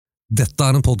Dette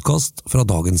en podcast fra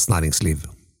Dagens Næringsliv.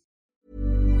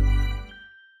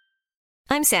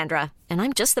 I'm Sandra, and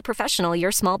I'm just the professional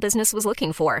your small business was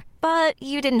looking for. But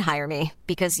you didn't hire me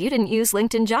because you didn't use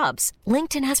LinkedIn Jobs.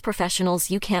 LinkedIn has professionals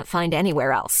you can't find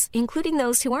anywhere else, including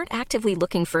those who aren't actively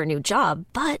looking for a new job,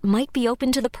 but might be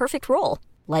open to the perfect role,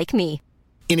 like me.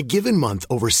 In a given month,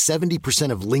 over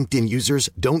 70% of LinkedIn users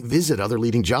don't visit other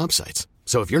leading job sites.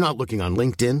 So if you're not looking on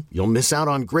LinkedIn, you'll miss out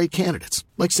on great candidates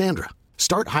like Sandra.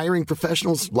 Start hiring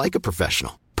professionals like a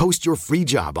professional. Post your free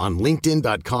job on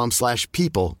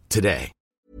linkedin.com/people today.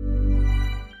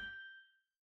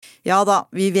 Ja da,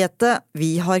 vi vet det.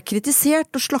 Vi har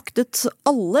kritisert og slaktet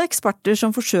alle eksperter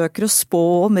som forsøker å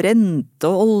spå om rente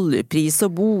og oljepris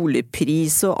og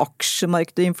boligpris og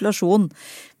aksjemarked og inflasjon.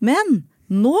 Men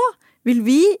nå vil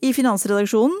vi i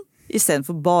Finansredaksjonen, i stedet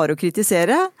for bare å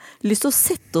kritisere, lyst til å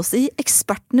sette oss i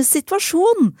ekspertenes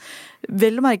situasjon.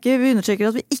 Vel å merke, vi understreker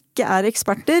at vi ikke er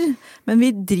eksperter, men vi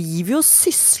driver jo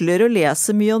sysler og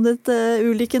leser mye om dette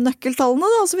ulike nøkkeltallene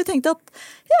da, så vi tenkte at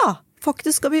ja,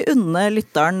 faktisk skal vi unne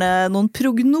lytteren noen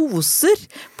prognoser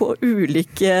på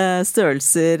ulike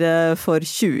størrelser for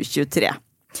 2023.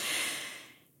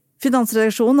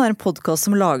 Finansredaksjonen en podcast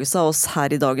som lages av oss her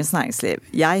i Dagens Næringsliv.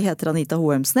 Jeg heter Anita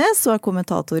Hoemsnes og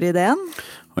kommentator i DN.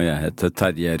 Og jeg heter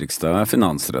Terje Erikstad,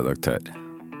 finansredaktør.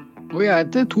 Og jeg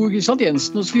heter Tor Kristian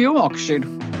Jensen og skriver om aksjer.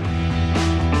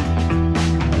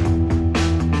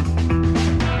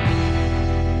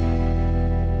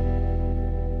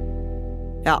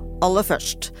 Ja, aller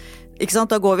først. Ikke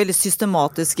sant? Da går vi litt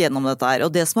systematisk gjennom dette her.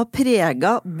 Og det som har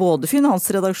preget både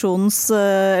Finansredaksjonens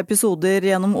episoder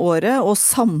gjennom året og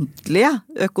samtlige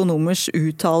økonomers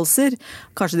uttalelser,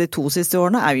 kanskje de 2 siste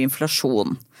årene, jo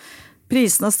inflasjon.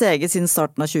 Prisene har steget siden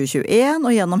starten av 2021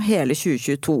 og gjennom hele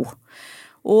 2022.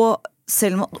 Og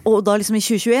da liksom i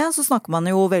 2021 så snakker man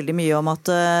jo veldig mye om at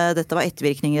dette var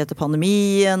ettervirkninger etter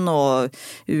pandemien og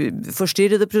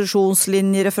forstyrrede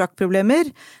produksjonslinjer og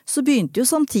fraktproblemer, så begynte jo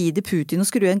samtidig Putin å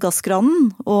skru igjen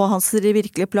gasskranen, og hans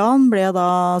virkelige plan ble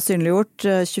da synliggjort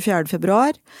 24.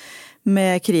 februar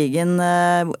med krigen,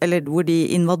 eller hvor de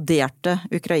invaderte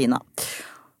Ukraina.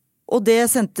 Og det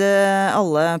sendte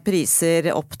alle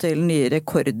priser opp til nye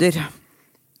rekorder.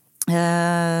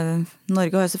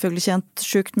 Norge har selvfølgelig tjent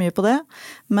sjukt mye på det,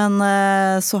 men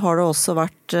så har det også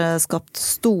vært skapt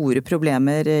store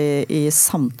problemer i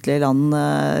samtlige land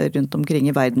rundt omkring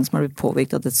i verden som har blitt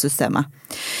påvirket av dette systemet.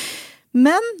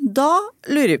 Men da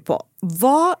lurer vi på,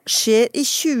 hva skjer i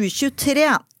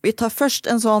 2023? Vi tar først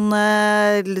en sånn,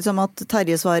 liksom at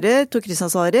Terje svarer, Tor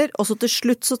Kristian svarer, og så til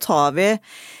slutt så tar vi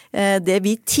det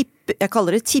vi tipper, jeg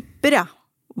kaller det tipper, ja.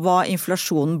 Hva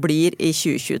inflasjonen blir i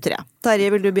 2023. Terje,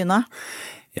 vil du begynne?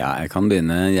 Ja, jeg kan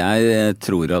begynne. Jeg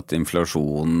tror at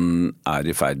inflasjonen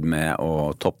i ferd med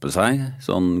å toppe seg,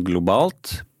 sånn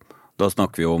globalt. Da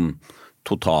snakker vi om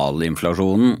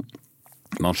totalinflasjonen.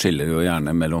 Man skiller jo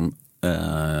gjerne mellom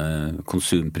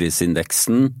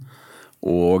konsumprisindeksen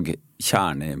og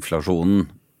kjerneinflasjonen.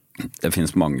 Det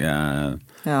finnes mange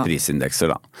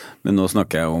prisindekser da. Men nå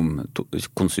snakker jeg om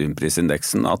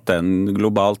konsumprisindeksen, at den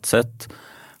globalt sett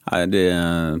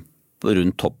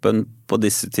rundt toppen på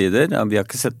disse tider. Ja, vi har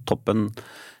ikke sett toppen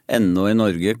ennå i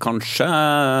Norge, kanskje.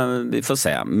 Vi får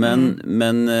se. Men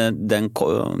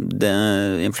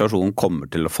inflasjonen kommer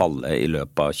til å falle i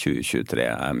løpet av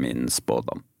 2023, min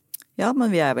spådom. Ja, men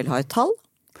vi vel ha et tall?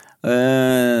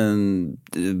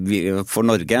 For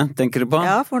Norge, tenker du på?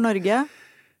 Ja, for Norge.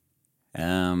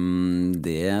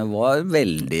 Det var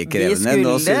veldig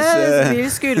krevende. Vi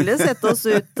skulle sette oss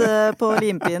ut på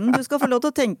limpinnen. Du skal få lov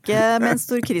til å tenke mens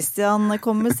Tor Kristian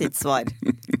kommer med sitt svar.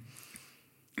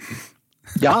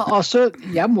 Ja, altså,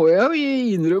 jeg må jo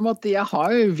innrømme at jeg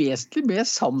har vesentlig mer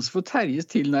sans for Terjes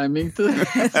tilnærming til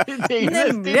det.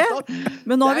 Nemlig,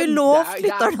 men nå har vi lovt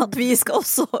lytterne at vi skal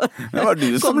også det var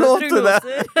du som lovte det.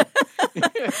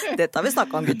 Dette har vi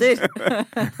snakket om, gutter.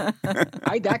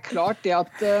 Nei, det klart det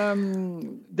at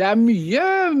det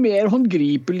mye mer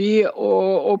håndgripelig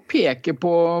å peke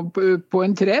på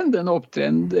en trend, en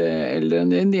opptrend eller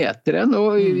en nedtrend,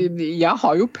 og jeg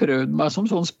har jo prøvd meg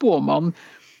som sånn spåmann.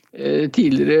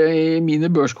 Tidligere i mine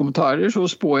børskommentarer så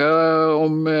spår jeg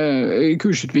om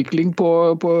kursutvikling på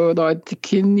da et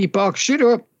knippe aksjer,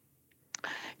 og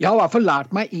jeg har I hvert fall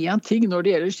lært meg en ting når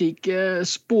det gjelder slik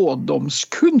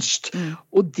spådomskunst,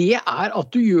 og det at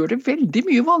du gjør det veldig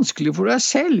mye vanskelig for deg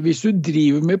selv hvis du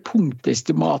driver med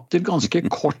punktestimater ganske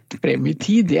kort frem I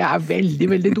tid. Det veldig,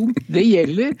 veldig dumt. Det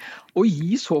gjelder å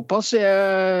gi såpass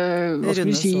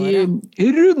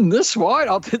runde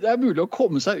svar at det mulig å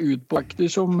komme seg ut på akter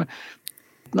som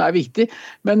renten viktig.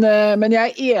 Men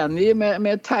jeg enig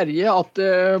med Terje at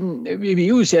vi vil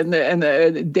jo se en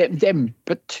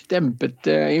dempet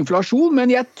inflasjon, men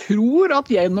jeg tror at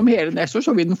gjennom hele neste år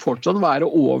så vil den fortsatt være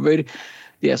over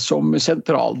det som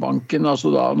sentralbanken,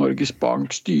 altså da Norges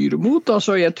Bank, styrer mot.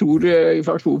 Altså jeg tror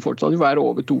inflasjonen fortsatt vil være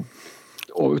over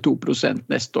 2%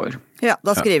 neste år. Ja,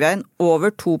 da skriver jeg inn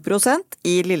over 2%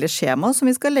 i lille skjema som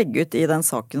vi skal legge ut i den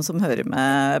saken som hører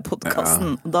med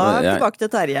podcasten. Da tilbake til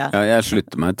Terje. Ja, jeg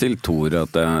slutter meg til Tor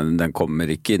at den kommer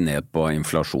ikke ned på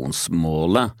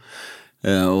inflasjonsmålet.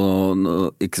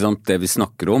 Og ikke sant, det vi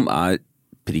snakker om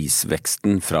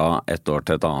prisveksten fra et år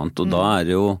til et annet, og da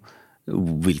det jo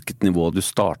hvilket nivå du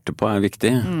starter på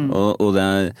viktig. Og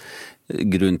det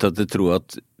grunnen til at jeg tror at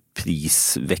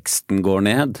prisveksten går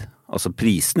ned, altså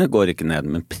prisene går ikke ned,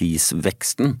 men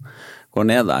prisveksten går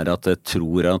ned, at jeg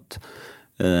tror at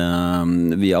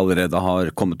vi allerede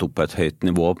har kommet opp på et høyt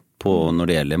nivå på når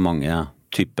det gjelder mange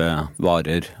typer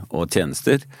varer og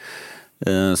tjenester,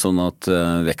 sånn at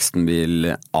veksten vil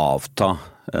avta,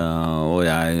 og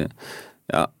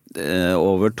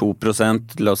over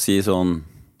 2%, la oss si sånn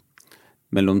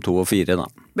mellom 2 og 4 da.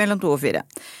 Mellom 2 og 4.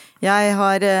 Jeg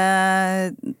har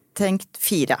tenkt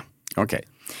 4. Ok.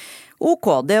 Ok,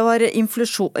 det var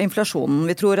inflasjonen.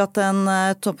 Vi tror at den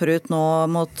topper ut nå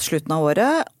mot slutten av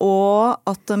året, og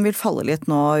at den vil falle litt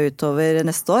nå utover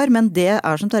neste år. Men det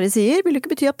som Terje sier, vil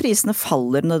ikke bety at prisene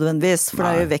faller nødvendigvis, for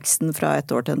det jo veksten fra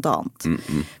et år til et annet.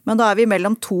 Men da vi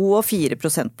mellom 2 og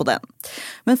 4% på den.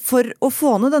 Men for å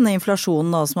få ned denne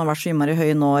inflasjonen da, som har vært så innmari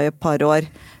høy nå i et par år,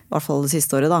 i hvert fall det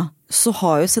siste året da, så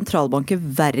har jo sentralbanker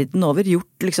verden over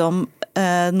gjort liksom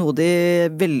noe de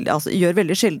gjør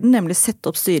veldig sjelden, nemlig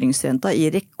sette opp styringsrenta i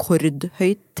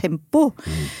rekordhøyt tempo.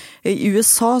 I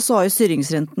USA så har jo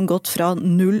styringsrenten gått fra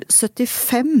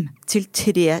 0,75 til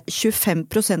 3,25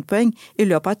 prosentpoeng i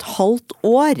løpet av et halvt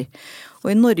år.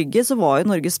 Og i Norge så var jo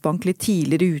Norges Bank litt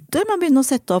tidligere ute med å begynne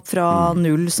å sette opp fra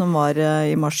 0 som var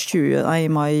i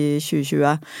mai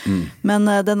 2020. Men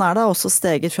den da også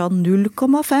steget fra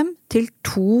 0,5 til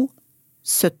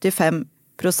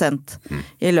 2,75%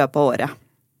 i løpet av året.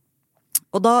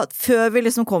 Og da, før vi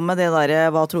liksom kommer med det der,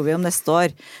 hva tror vi om neste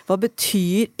år, hva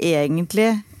betyr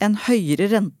egentlig en høyere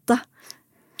rente?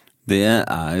 Det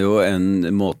jo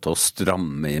en måte å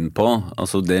stramme inn på.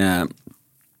 Altså det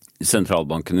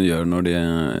sentralbankene gjør når de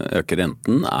øker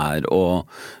renten å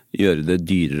gjøre det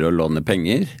dyrere å låne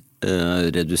penger,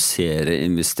 redusere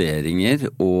investeringer,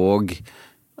 og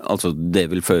altså det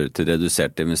vil føre til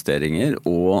reduserte investeringer,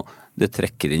 og det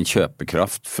trekker inn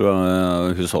kjøpekraft fra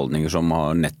husholdninger som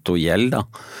har netto gjeld da.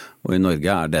 Og i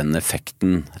Norge den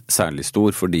effekten særlig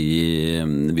stor fordi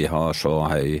vi har så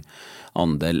høy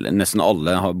andel, nesten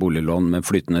alle har boliglån med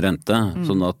flytende rente,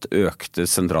 sånn at økte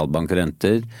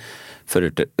sentralbankrenter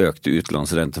fører til økte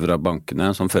utlånsrenter fra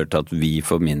bankene, som fører til at vi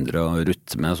får mindre å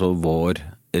rutte med, så vår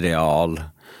real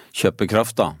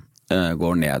kjøpekraft da,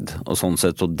 går ned. Og sånn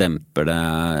sett så demper det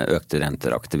økte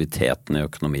renter aktiviteten i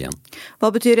økonomien. Hva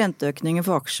betyr renteøkningen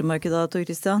for aksjemarkedet, Tor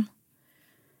Christian?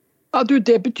 Ja,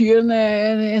 det betyr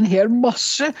en hel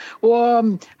masse,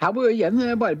 og her må jeg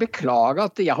igjen bare beklage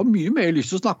at jeg har mye mer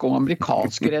lyst til å snakke om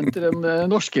amerikanske renter enn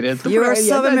norske renter. You're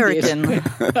so American.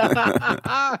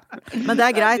 Men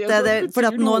det greit, for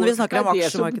at nå når vi snakker om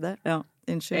aksjemarkedet. Ja,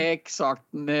 Eksakt,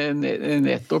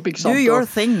 nettopp, ikke sant? Do your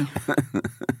thing.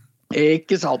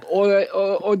 Ikke sant,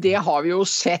 og det har vi jo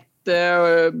sett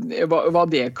hva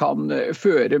det kan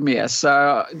føre med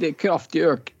seg, det kraftig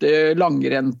økte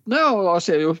langrentene, og da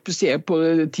ser vi jo spesielt på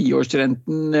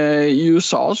 10-årsrenten i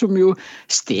USA, som jo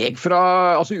steg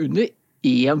fra under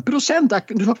 1%,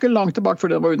 du var ikke langt tilbake før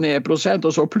den var under 1%,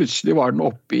 og så plutselig var den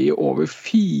oppe i over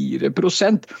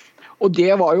 4%, og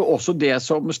det var jo også det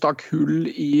som stakk hull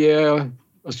i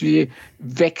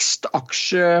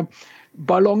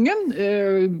vekstaksjeballongen,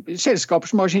 selskaper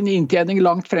som har sin inntjening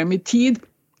langt frem i tid.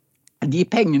 De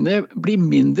pengene blir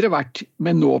mindre verdt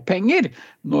med nå-penger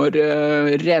når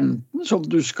renten som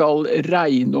du skal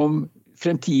regne om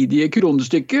fremtidige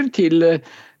kronestykker til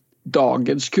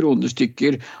dagens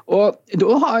kronestykker. Og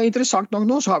da interessant nok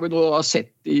nå, så har vi nå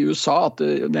sett i USA at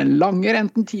den lange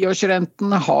renten,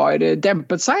 10-årsrenten, har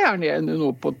dempet seg, nede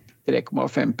nå på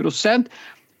 3,5%,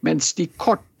 mens de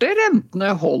korte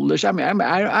rentene holder seg mer,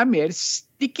 mer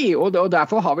sticky, og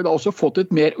derfor har vi da også fått et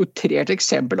mer utrert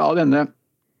eksempel av denne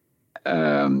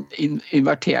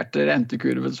inverterte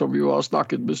rentekurven, som vi jo har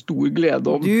snakket med stor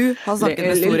glede om. Du har snakket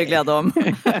med store glede om.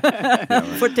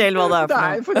 Fortell hva det er for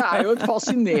noe. For det er jo et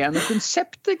fascinerende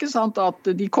konsept, ikke sant? At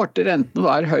de korte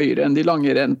rentene er høyere enn de lange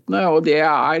rentene, og det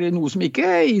er noe som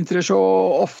ikke inntrer så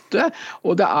ofte,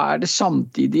 og det er det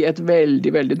samtidig et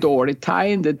veldig, veldig dårlig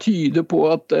tegn. Det tyder på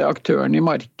at aktørene i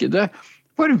markedet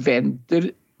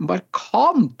forventer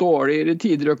markant dårligere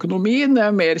tider i økonomien.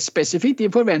 Mer spesifikt, de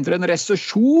forventer en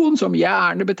resesjon som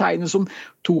gjerne betegnes som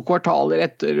 2 kvartaler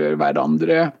etter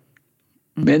hverandre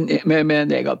med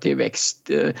negativ vekst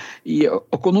i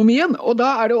økonomien. Og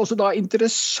da er det også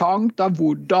interessant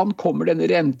hvordan kommer denne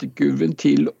rentekurven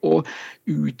til å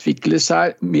utvikle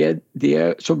seg med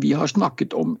det som vi har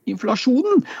snakket om,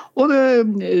 inflasjonen. Og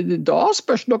da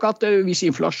spørs det nok at hvis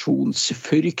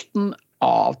inflasjonsfrykten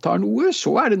avtar noe,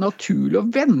 så er det naturlig å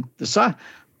vente seg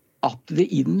at det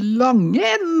i den lange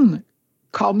enden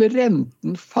kan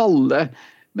renten falle,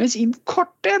 mens i den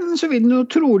korte enden så vil den jo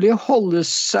trolig holde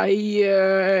seg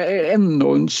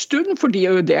enda en stund, fordi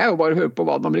det er jo bare å høre på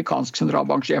hva den amerikanske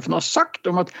sentralbanksjefen har sagt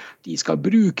om at de skal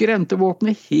bruke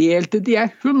rentevåpenet helt til de er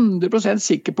 100%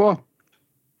 sikre på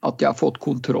at de har fått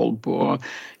kontroll på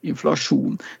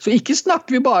inflasjon. Så ikke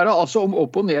snakker vi bare altså om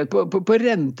opp og ned på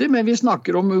renter, men vi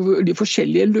snakker om de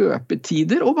forskjellige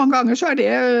løpetider, og mange ganger så er det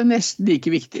nesten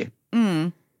like viktig.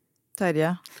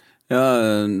 Terje? Ja,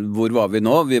 hvor var vi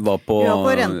nå? Vi var på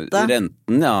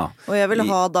renten, ja. Og jeg vil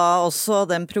ha da også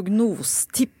den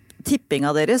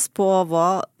tippinga deres på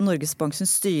hva Norges Banks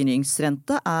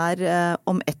styringsrente er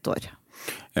om 1 år.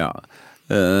 Ja,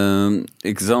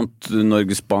 ikke sant?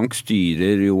 Norges Bank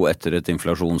styrer jo etter et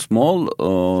inflasjonsmål,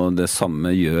 og det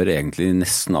samme gjør egentlig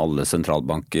nesten alle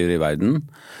sentralbanker i verden.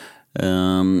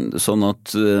 Sånn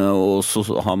at, og så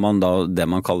har man da det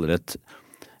man kaller et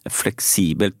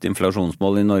fleksibelt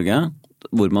inflasjonsmål i Norge,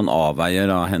 hvor man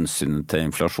avveier av hensynet til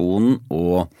inflasjonen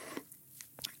og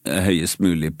høyest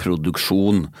mulig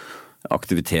produksjon,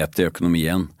 aktivitet i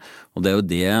økonomien. Og det er jo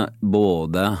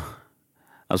det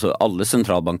altså alle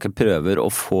sentralbanker prøver å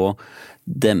få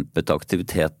dempet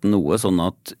aktiviteten noe, sånn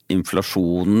at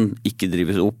inflasjonen ikke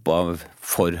drives opp av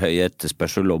for høy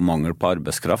etterspørsel og mangel på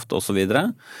arbeidskraft og så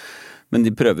videre. Men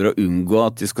de prøver å unngå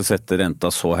at de skal sette renta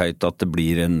så høyt at det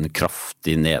blir en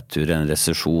kraftig nedtur, en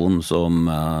resesjon som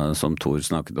Tor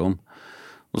snakket om.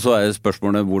 Og så er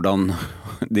spørsmålet hvordan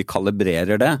de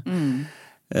kalibrerer det.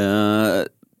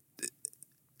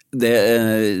 Det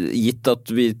er gitt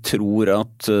at vi tror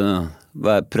at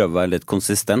prøve å være litt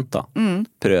konsistent da.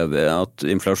 Prøve at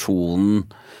inflasjonen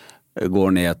går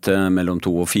ned til mellom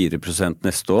 2 og 4%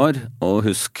 neste år. Og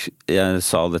husk, jeg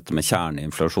sa dette med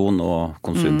kjerneinflasjon og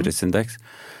konsumprisindeks.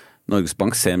 Norges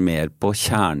Bank ser mer på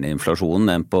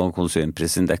kjerneinflasjonen enn på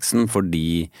konsumprisindeksen,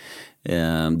 fordi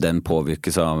den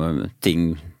påvirkes av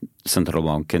ting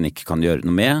sentralbanken ikke kan gjøre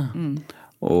noe med,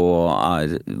 og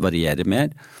varierer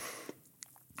mer.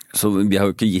 Så vi har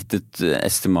jo ikke gitt et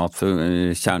estimat for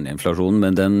kjerneinflasjonen,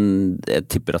 men jeg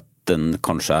tipper at den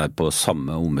kanskje er på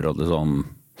samme område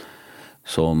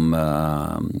som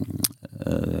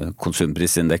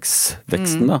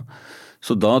konsumprisindeks-veksten da.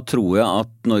 Så da tror jeg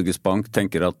at Norges Bank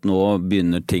tenker at nå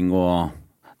begynner ting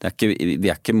vi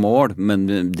er ikke mål, men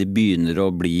det begynner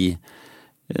å bli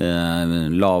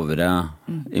lavere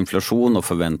inflasjon, og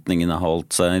forventningene har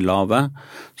holdt seg lave,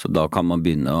 så da kan man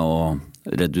begynne å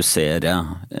redusere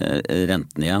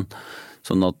renten igjen.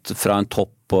 Sånn at fra en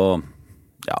topp på,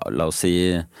 la oss si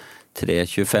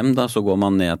 3,25 da, så går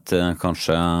man ned til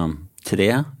kanskje 3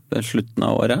 ved slutten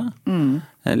av året,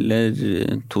 eller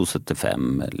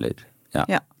 2,75 eller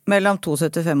mellom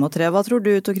 2,75 og 3. Hva tror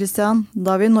du, Tor Christian?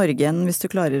 Da er vi i Norge igjen, hvis du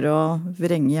klarer å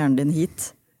vrenge hjernen din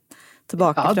hit,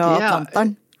 tilbake fra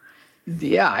Atlanteren.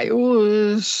 Det er jo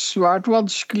svært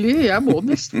vanskelig. Jeg må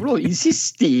nesten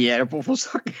insistere på å få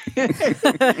sagt.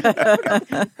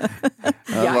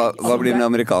 Hva blir den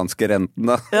amerikanske renten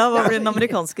da? Ja, hva blir den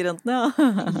amerikanske renten, ja?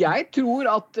 Jeg tror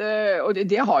at, og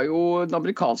det har jo den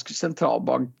amerikanske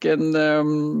sentralbanken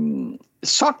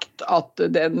sagt, at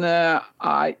den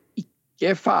er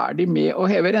ikke ferdig med å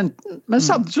heve renten. Men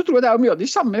samtidig så tror jeg det er mye av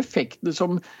de samme effektene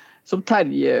som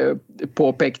Terje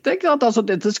påpekte, ikke sant? Altså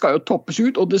dette skal jo toppes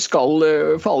ut, og det skal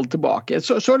falle tilbake.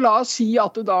 Så la oss si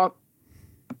at det da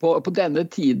på denne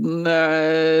tiden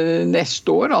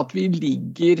neste år, at vi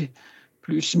ligger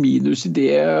pluss minus i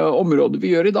det området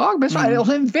vi gjør i dag. Men så er det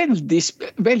også en veldig,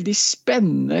 veldig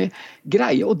spennende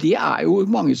greie, og det er jo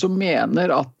mange som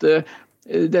mener at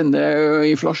denne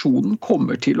inflasjonen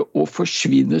kommer til å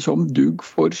forsvinne som dugg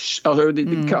for, altså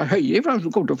høye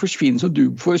inflasjonen kommer til å forsvinne som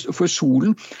dugg for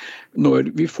solen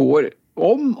når vi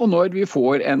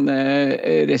får en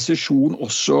resesjon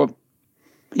også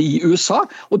i USA,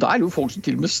 og der er det jo folk som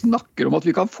til og med snakker om at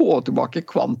vi kan få tilbake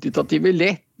kvantitative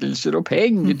lettelser og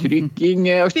pengetrykking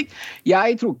og slik.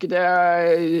 Jeg tror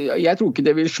ikke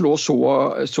det vil slå så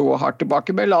hardt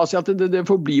tilbake, men la oss si at det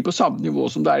får bli på samme nivå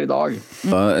som det er i dag.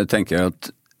 Da tenker jeg at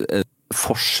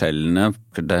forskjellene,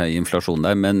 det er inflasjon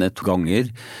der, men et ganger,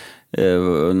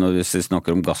 når vi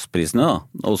snakker om gassprisene da,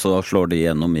 og så slår det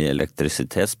gjennom i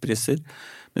elektrisitetspriser,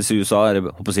 mens i USA er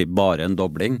det, håper jeg, bare en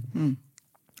dobling.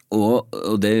 Og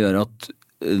det gjør at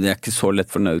det er ikke så lett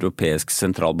for den europeiske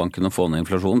sentralbanken å få ned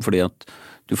inflasjonen, fordi at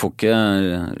du får ikke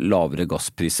lavere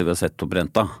gasspriser ved å sette opp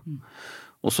renta.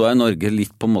 Og så er Norge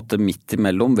litt på en måte midt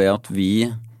imellom ved at vi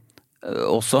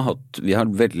har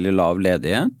veldig lav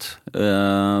ledighet,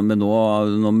 men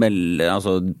nå melder,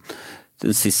 altså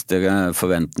den siste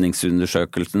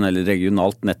forventningsundersøkelsen, eller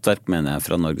regionalt nettverk, mener jeg,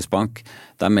 fra Norges Bank,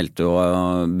 der meldte jo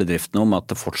bedriftene om at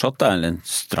det fortsatt er en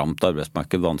stramt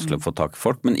arbeidsmarked, vanskelig å få tak i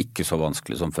folk, men ikke så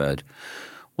vanskelig som før.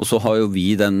 Og så har jo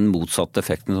vi den motsatte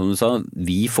effekten, som du sa.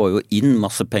 Vi får jo inn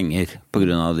masse penger på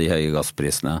grunn av de høye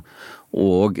gassprisene,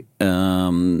 og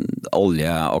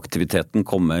olje- og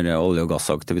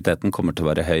gassaktiviteten kommer til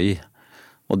å være høy.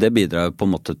 Og det bidrar på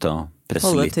en måte til å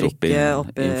presse litt opp i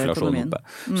inflasjonen oppe.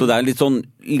 Så det er litt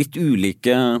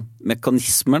ulike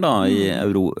mekanismer da i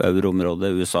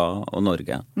euroområdet, USA og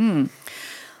Norge.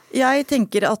 Jeg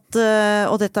tenker at,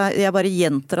 og jeg bare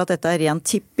gjentar at dette er ren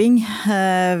tipping.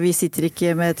 Vi sitter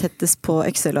ikke med tettest på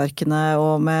Excel-arkene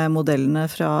og med modellene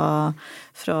fra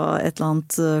et eller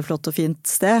annet flott og fint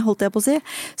sted, holdt jeg på å si.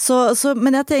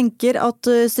 Men jeg tenker at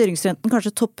styringsrenten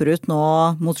kanskje topper ut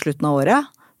nå mot slutten av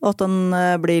året, og at den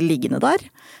blir liggende der.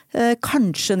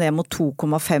 Kanskje ned mot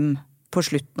 2,5 på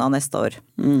slutten av neste år.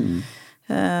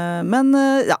 Men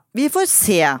ja, vi får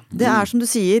se. Det er som du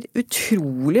sier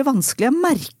utrolig vanskelig. Jeg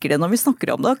merker det når vi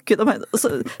snakker om det.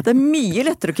 Det er mye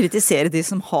lettere å kritisere de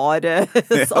som har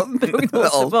satt prognoser på andre ting. Det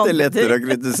er alltid lettere å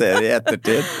kritisere i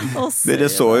ettertid. Dere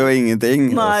så jo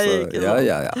ingenting. Nei, ikke sant.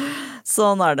 Ja.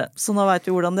 Sånn er det. Så nå vet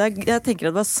vi hvordan det er. Jeg tenker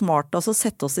at det var smart å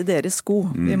sette oss i deres sko.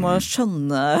 Vi må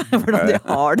skjønne hvordan de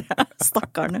har det,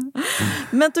 stakkarene.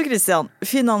 Men Tor Christian,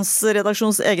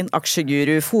 Finansredaksjons egen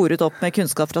aksjeguru, foret opp med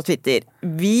kunnskap fra Twitter.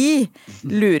 Vi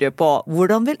lurer på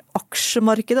hvordan vil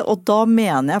aksjemarkedet, og da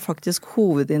mener jeg faktisk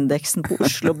hovedindeksen på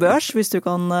Oslo Børs, hvis du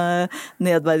kan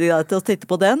nedverdige deg til å titte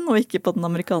på den, og ikke på den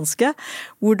amerikanske.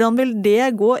 Hvordan vil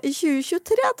det gå i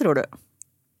 2023, tror du?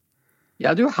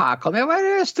 Ja, her kan jeg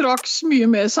være straks mye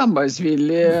mer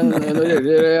samarbeidsvillig når det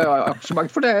gjelder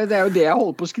aksjemarked, for det er jo det jeg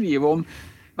holder på å skrive om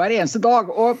hver eneste dag.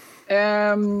 Og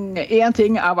en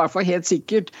ting er i hvert fall helt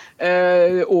sikkert,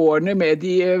 årene med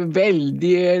de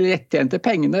veldig lettjente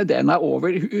pengene, den er over.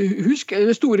 Husk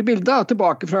det store bildet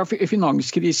tilbake fra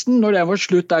finanskrisen, når den var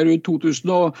slutt der i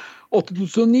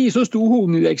 2008-2009, så sto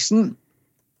hovedindeksen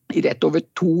i rett over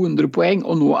 200 poeng,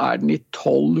 og nå er den i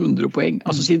 1200 poeng.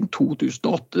 Altså siden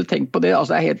 2008, tenk på det,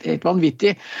 altså det er helt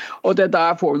vanvittig. Og det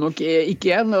der får vi nok ikke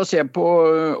igjen. Å se på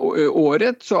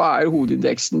året, så er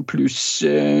hovedindeksen pluss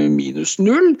minus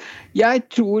 0. Jeg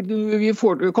tror vi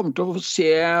kommer til å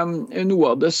se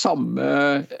noe av det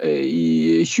samme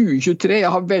i 2023.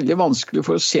 Jeg har veldig vanskelig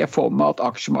for å se for meg at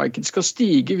aksjemarkedet skal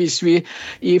stige hvis vi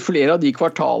i flere av de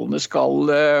kvartalene skal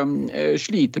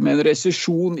slite med en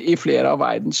resesjon i flere av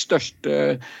verdens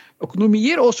største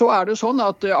økonomier, og så er det sånn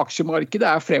at aksjemarkedet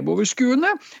er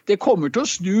fremoverskuende. Det kommer til å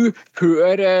snu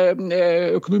før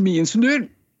økonomien snur,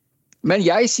 men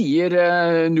jeg sier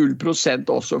 0%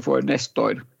 også for neste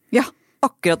år. Ja,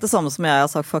 akkurat det samme som jeg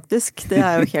har sagt faktisk. Det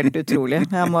er jo helt utrolig.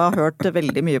 Jeg må ha hørt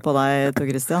veldig mye på deg, Tor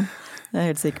Christian. Jeg er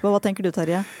helt sikker på. Hva tenker du,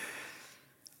 Terje?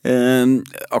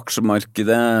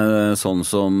 Aksjemarkedet sånn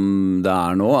som det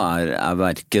er nå er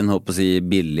hverken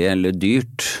billig eller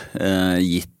dyrt,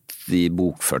 gitt de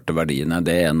bokførte verdiene.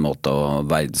 Det er en måte å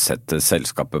verdsette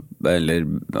selskapene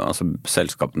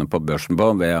på børsen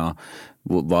på, ved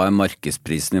hva er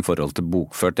markedsprisen i forhold til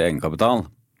bokført egenkapital.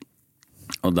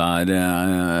 Og der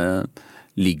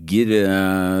ligger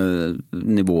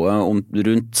nivået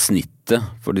rundt snittet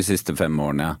for de siste 5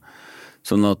 årene.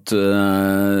 Sånn at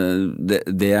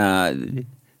det er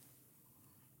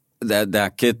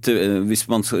ikke hvis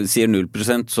man sier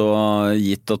 0%, så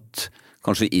gitt at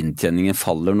kanskje inntjeningen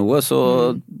faller noe,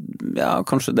 så ja,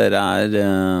 kanskje dere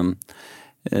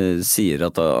sier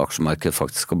at aksjemarkedet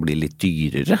faktisk skal bli litt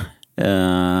dyrere.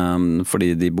 Fordi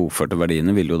de bokførte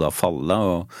verdiene vil jo da falle,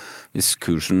 og hvis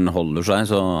kursen holder seg,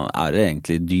 så er det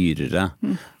egentlig dyrere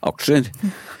aksjer.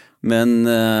 Men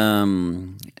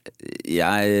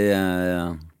jeg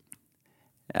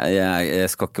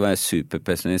skal ikke være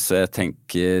superpessimist, så jeg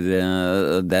tenker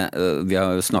vi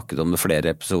har jo snakket om det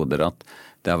flere episoder, at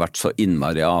det har vært så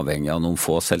innmari avhengig av noen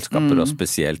få selskaper, og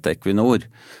spesielt Equinor.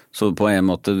 Så på en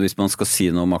måte, hvis man skal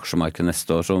si noe om aksjemarkedet neste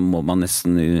år, så må man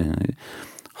nesten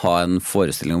ha en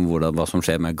forestilling om hva som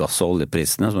skjer med gass- og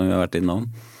oljeprisene, som vi har vært innom.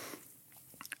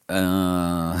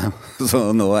 Så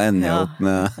nå ender jeg opp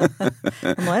med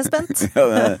Nå er jeg spent.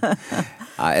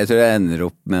 Nei, jeg tror jeg ender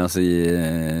opp med å si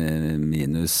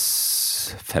minus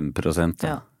 5%.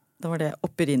 Ja, det var det jeg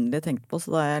opprinnelig tenkte på,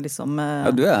 så da er jeg liksom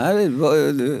Ja, du er en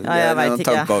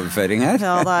tankeoverføring her.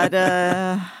 Ja, det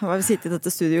vi sitter i dette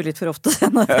studio litt for ofte,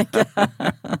 nå tenker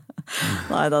jeg.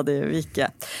 Nei da, det gjør vi ikke.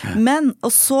 Men,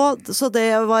 og så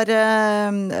det var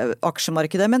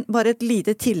aksjemarkedet, men bare et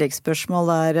lite tilleggsspørsmål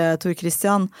der, Tor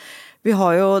Christian. Vi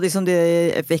har jo liksom de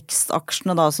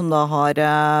vekstaksjene da, som da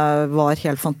var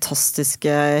helt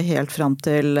fantastiske helt frem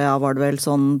til, var det vel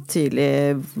sånn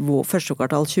tidlig første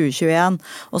kvartal 2021,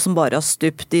 og som bare har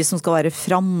stupt, de som skal være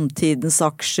fremtidens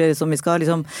aksjer, som vi skal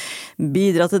liksom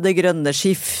bidra til det grønne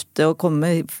skiftet og komme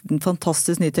med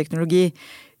fantastisk ny teknologi.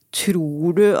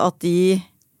 Tror du at de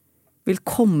vil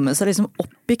komme seg liksom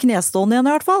opp i knestående igjen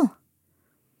i hvert fall?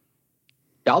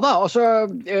 Ja da, altså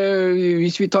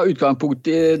hvis vi tar utgangspunkt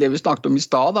i det vi snakket om i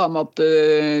stad, om at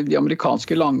de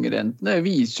amerikanske langrentene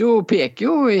peker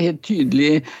jo helt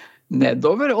tydelig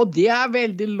nedover, og det er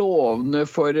veldig lovende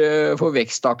for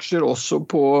vekstaksjer også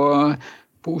på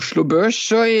Oslo Børs,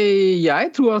 så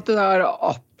jeg tror at det er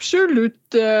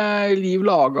absolutt liv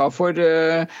laget for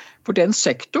den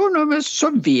sektoren, men så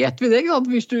vet vi det, at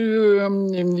hvis du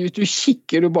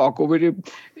kikker bakover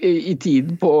i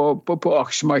tiden på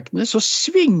aksjemarkedene, så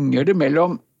svinger det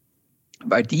mellom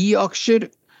verdiaksjer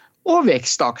og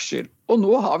vekstaksjer. Og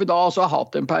nå har vi da altså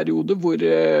hatt en periode hvor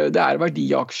det er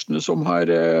verdiaksjene som har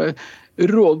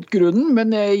rådet grunnen,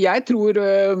 men jeg tror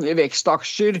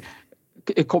vekstaksjer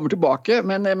kommer tilbake,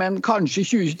 men kanskje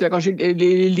 2023, kanskje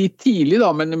litt tidlig da,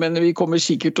 men vi kommer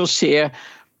sikkert til å se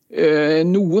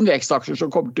noen vekstaksjer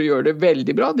som kommer til å gjøre det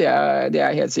veldig bra, det er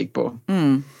jeg helt sikker på.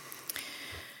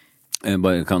 Jeg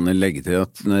bare kan legge til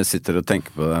at når jeg sitter og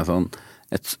tenker på det sånn,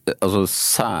 altså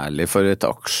særlig for et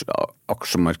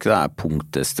aksjemarked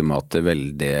punktestimater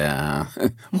veldig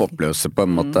håpløse på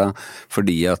en måte,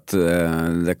 fordi at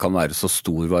det kan være så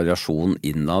stor variasjon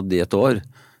innad i et år.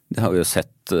 Det har vi jo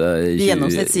sett.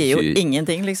 Gjennomsnitt sier jo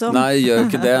ingenting, liksom. Nei, gjør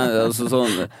ikke det. Altså,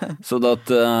 sånn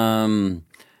at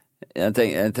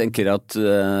jeg tenker at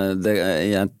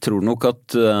jeg tror nok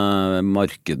at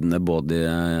markedene både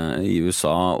i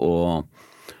USA og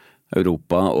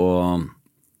Europa og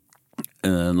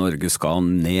Norge skal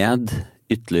ned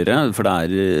ytterligere, for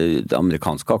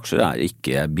amerikanske aksjer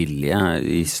ikke billige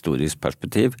i historisk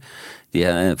perspektiv. De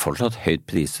fortsatt høyt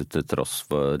priset til tross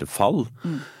for fall.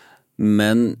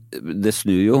 Men det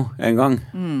snur jo en gang,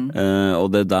 og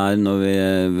det der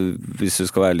hvis vi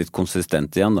skal være litt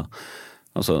konsistent igjen da,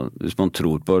 altså hvis man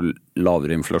tror på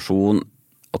lavere inflasjon,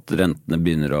 at rentene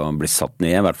begynner å bli satt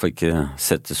ned, i hvert fall ikke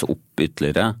settes opp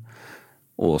ytterligere,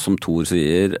 og som Tor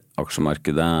sier,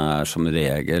 aksjemarkedet som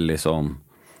regel liksom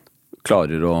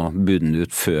klarer å bunne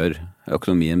ut før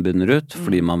økonomien bunner ut,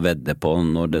 fordi man vedder på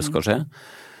når det skal skje.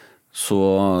 Så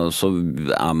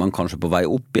man kanskje på vei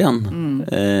opp igjen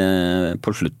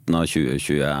på slutten av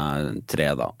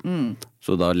 2023 da.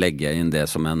 Så da legger jeg inn det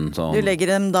som en sånn... Du legger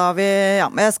dem da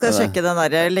jeg skal sjekke den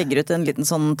der, jeg legger ut en liten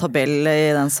sånn tabell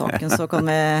i den saken, så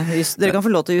kan dere kan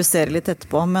få lov til å justere litt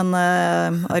etterpå, men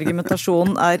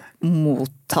argumentasjonen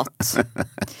mottatt.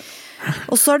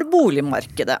 Og så det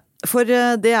boligmarkedet. For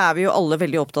det vi jo alle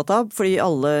veldig opptatt av, fordi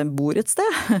alle bor et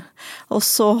sted. Og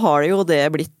så har det jo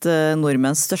det blitt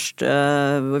nordmenns største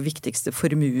og viktigste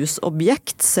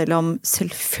formuesobjekt, selv om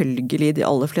selvfølgelig de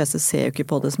aller fleste ser jo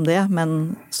ikke på det som det, men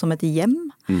som et hjem.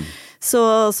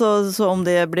 Så om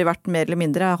det blir verdt mer eller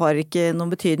mindre har ikke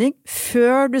noen betydning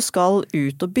før du skal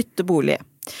ut og bytte bolig.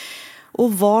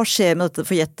 Og hva skjer med dette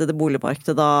forjettede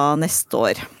boligmarkedet da neste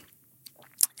år?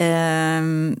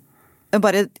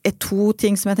 Bare to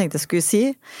ting som jeg tenkte jeg skulle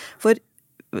si,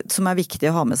 som viktig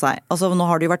å ha med seg. Altså nå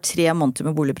har det jo vært 3 måneder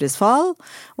med boligprisfall,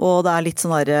 og det litt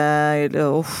sånn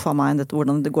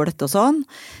hvordan går dette og sånn.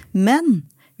 Men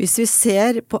hvis vi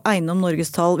ser på Eiendom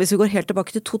Norges tall, hvis vi går helt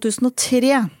tilbake til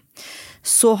 2003,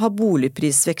 så har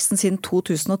boligprisveksten siden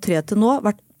 2003 til nå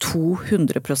vært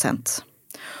 200%.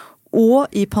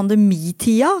 Og i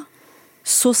pandemitida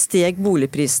så steg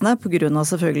boligprisene, på grunn av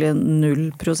selvfølgelig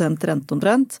 0% rente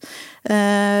omtrent,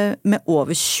 med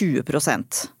over 20%.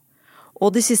 Og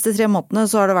de siste 3 månedene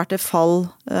så har det vært et fall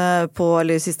på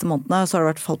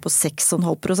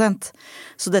 6,5%.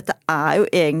 Så dette jo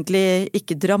egentlig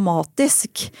ikke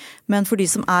dramatisk, men for de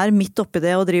som midt oppi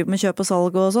det og driver med kjøp og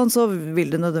salg og sånn, så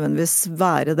vil det nødvendigvis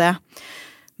være det.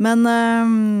 Men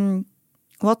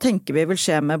Hva tenker vi vil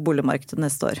skje med boligmarkedet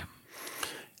neste år?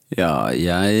 Ja,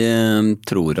 jeg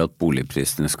tror at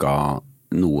boligprisene skal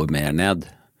noe mer ned.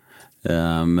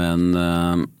 Men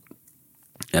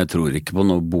jeg tror ikke på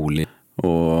noe bolig.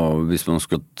 Og hvis man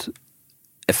skal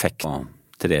effekt av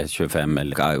 3,25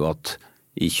 eller er jo at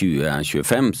i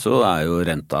 2025 så er jo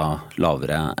renta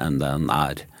lavere enn den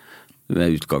er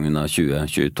ved utgangen av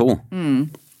 2022.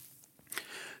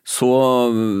 Så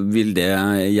vil det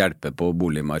hjelpe på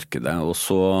boligmarkedet. Og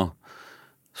så,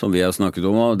 som vi har snakket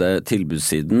om, det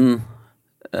tilbudssiden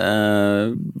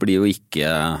blir jo ikke,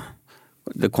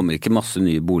 det kommer ikke masse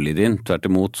nye boliger inn. Tvert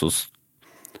imot så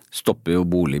stopper jo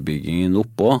boligbyggingen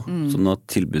oppå, sånn at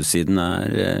tilbudssiden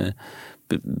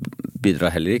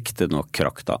bidrar heller ikke til noe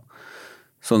krakk da.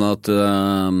 Sånn at,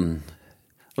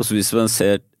 også hvis man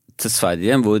ser til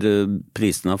Sverige, hvor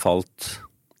prisene har falt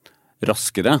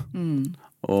raskere,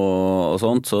 og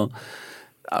sånt, så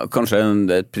kanskje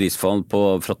et prisfall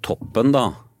fra toppen da.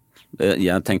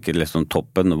 Jeg tenker liksom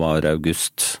toppen var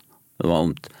august,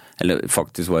 eller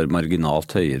faktisk var marginalt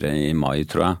høyere i mai,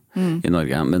 tror jeg, i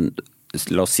Norge, men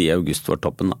la oss si august var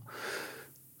toppen da.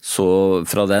 Så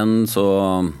fra den så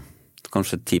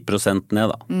kanskje 10% ned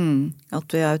da. At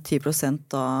vi 10%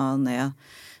 da ned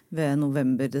ved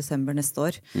november-desember neste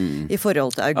år, i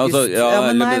forhold til august. Altså,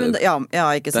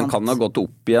 ikke sant. Den kan ha gått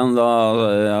opp igjen da,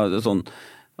 sånn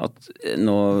at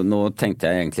nå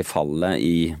tenkte jeg egentlig fallet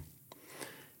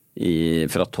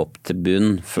fra topp til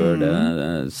bunn før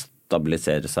det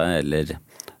stabiliserer seg, eller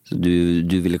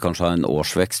du ville kanskje ha en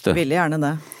årsvekst, du? Ville gjerne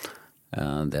det.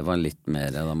 Ja, det var litt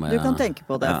mer da Du kan tenke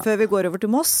på det, før vi går over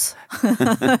til Moss.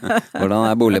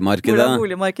 Hvordan boligmarkedet? Hvordan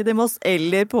boligmarkedet i Moss,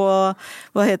 eller på,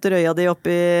 hva heter øya di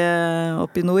oppe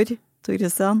i nord, Tor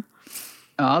Christian?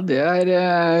 Ja, det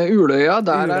Uløya.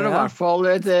 Der det i hvert fall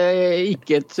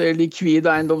ikke et likvid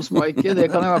eiendomsmarked. Det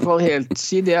kan jeg i hvert fall helt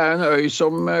si. Det en øy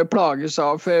som plages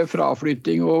av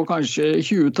fraflytting og kanskje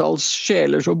 20-talls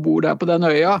sjeler som bor der på den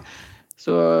øya.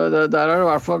 Så der det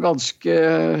i hvert fall ganske...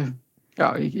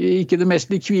 Ja, ikke det mest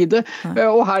likvide.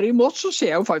 Og her i Moss så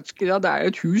ser jeg jo faktisk at det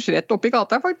et hus rett oppe i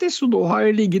gata faktisk, som nå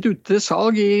har ligget ute til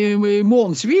salg i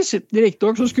månedsvis.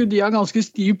 Riktignok så skulle de ha ganske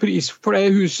stiv pris for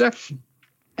det huset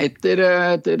etter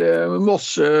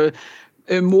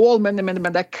Mossemål,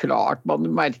 men det klart, man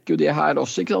merker jo det her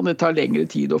også, ikke sant? Det tar lengre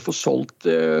tid å få solgt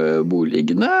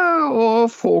boligene, og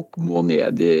folk må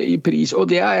ned i pris. Og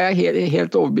det jeg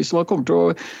helt overbevist om at kommer til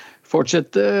å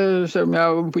fortsette, selv om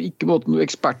jeg på ikke måte noen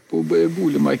ekspert på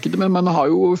boligmarkedet, men man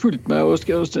har jo fulgt med og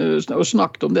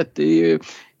snakket om dette i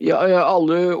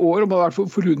alle år, og man har i hvert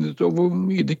fall forundret over hvor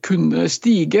mye det kunne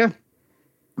stige.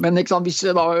 Men ikke sant, hvis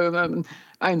da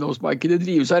eiendomsmarkedet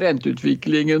drives av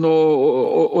renteutviklingen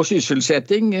og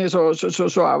sysselsetting, så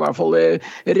i hvert fall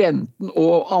renten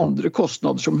og andre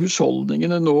kostnader som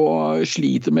husholdningene nå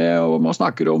sliter med, og man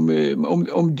snakker om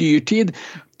dyrtid,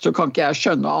 så kan ikke jeg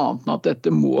skjønne annet enn at dette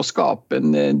må skape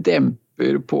en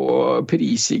demper på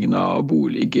prisingen av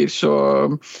boliger.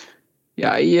 Så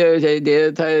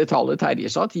det tallet Terje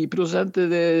sa, 10%,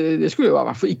 det skulle jo i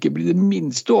hvert fall ikke bli det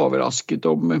minste overrasket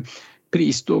om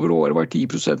prisen over året var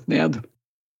 10% ned.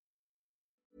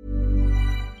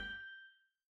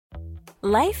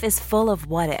 Life is full of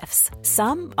what-ifs.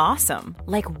 Some awesome,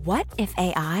 like what if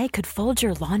AI could fold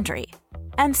your laundry?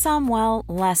 And some, well,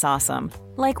 less awesome,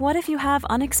 like what if you have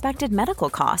unexpected medical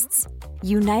costs?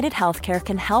 United Healthcare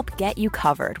can help get you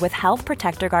covered with Health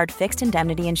Protector Guard fixed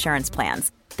indemnity insurance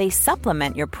plans. They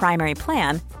supplement your primary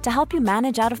plan to help you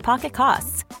manage out-of-pocket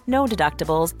costs. No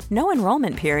deductibles, no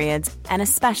enrollment periods, and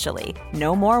especially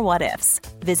no more what-ifs.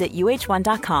 Visit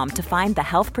uh1.com to find the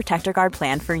Health Protector Guard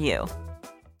plan for you.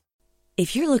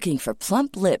 If you're looking for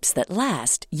plump lips that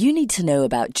last, you need to know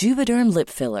about Juvederm lip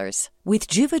fillers. With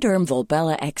Juvederm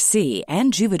Volbella XC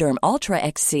and Juvederm Ultra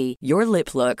XC, your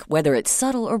lip look, whether it's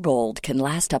subtle or bold, can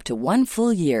last up to 1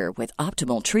 full year with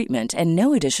optimal treatment and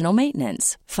no additional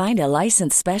maintenance. Find a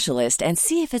licensed specialist and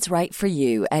see if it's right for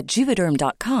you at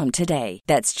Juvederm.com today.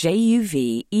 That's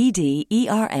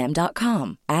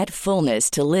JUVEDERM.com. Add fullness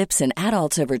to lips in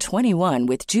adults over 21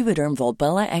 with Juvederm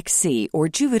Volbella XC or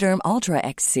Juvederm Ultra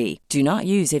XC. Do not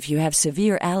use if you have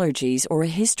severe allergies or a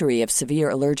history of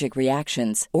severe allergic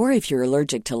reactions, or if you're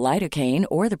allergic to lidocaine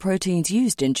or the proteins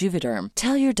used in Juvederm.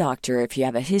 Tell your doctor if you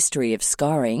have a history of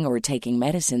scarring or taking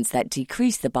medicines that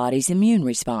decrease the body's immune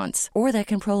response or that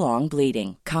can prolong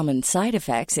bleeding. Common side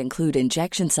effects include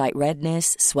injection site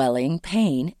redness, swelling,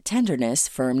 pain, tenderness,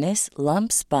 firmness,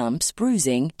 lumps, bumps,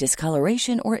 bruising,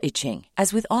 discoloration, or itching.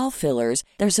 As with all fillers,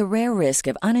 there's a rare risk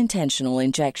of unintentional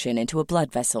injection into a blood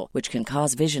vessel, which can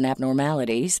cause vision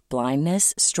abnormalities,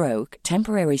 blindness, stroke,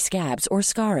 temporary scabs, or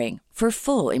scarring. For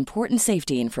full, important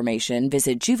safety information,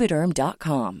 visit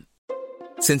Juvederm.com.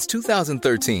 Since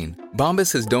 2013,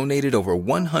 Bombas has donated over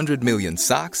 100 million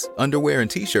socks, underwear, and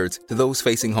T-shirts to those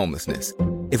facing homelessness.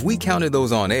 If we counted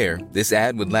those on air, this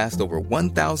ad would last over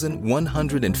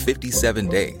 1,157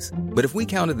 days. But if we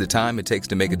counted the time it takes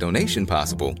to make a donation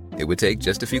possible, it would take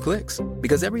just a few clicks.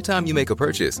 Because every time you make a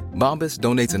purchase, Bombas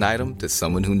donates an item to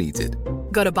someone who needs it.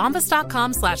 Go to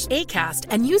bombas.com/ACAST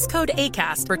and use code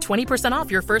ACAST for 20% off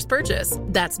your first purchase.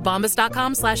 That's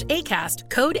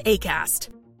bombas.com/ACAST, code ACAST.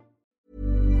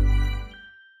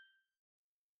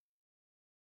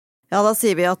 Ja, da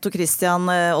sier vi at Christian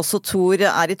også tror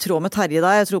I tråd med Terje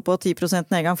der. Jeg tror på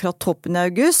 10% nedgang fra toppen I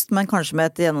august, men kanskje med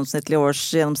et gjennomsnittlig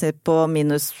årsgjennomsnitt på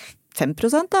minus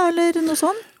 5% da, eller noe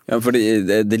sånt? Ja, fordi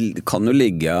det kan jo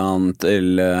ligge an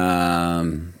til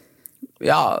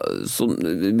ja, så,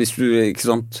 hvis du, ikke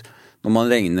sant, når man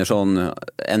regner sånn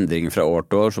endring fra år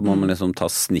til år, så må man liksom ta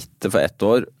snittet for ett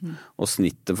år, og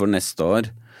snittet for neste år.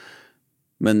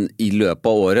 Men I løpet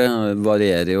av året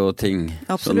varierer jo ting.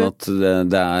 Absolutt. Sånn at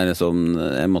det sånn,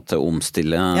 jeg måtte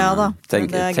omstille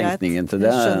tenkningen til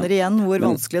det. Jeg skjønner igjen hvor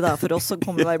vanskelig det for oss å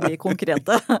komme til å bli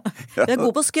konkrete. Vi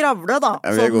gode på å skravle da.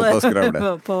 Ja, vi gode på å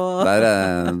skravle.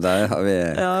 Der har vi...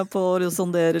 Ja, på å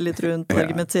sondere litt rundt,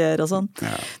 argumentere og sånn.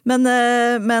 Ja. Men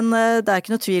det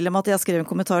ikke noe tvil om at jeg skrev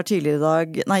en kommentar tidligere I dag.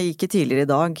 Nei, ikke tidligere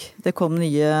I dag. Det kom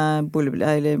nye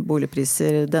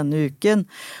boligpriser denne uken,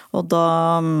 og da...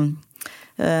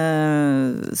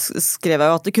 skrev jeg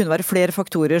jo at det kunne være flere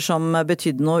faktorer som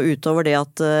betydde noe utover det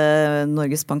at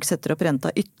Norges Bank setter opp renta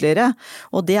ytterligere,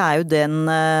 og det jo den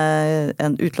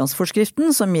utlandsforskriften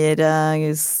som gir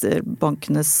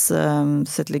bankenes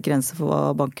setter litt grenser for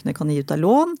hva bankene kan gi ut av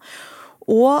lån,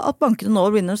 og at bankene nå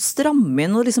begynner å stramme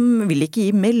inn og liksom vil ikke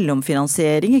gi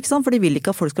mellomfinansiering, ikke sant? For de vil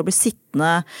ikke at folk skal bli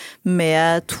sittende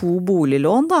med 2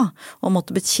 boliglån da, og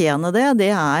måtte betjene det. Det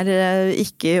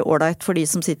ikke ordentlig for de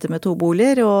som sitter med 2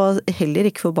 boliger, og heller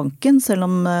ikke for banken, selv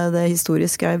om det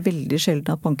historisk veldig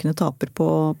sjelden at bankene taper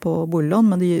på boliglån,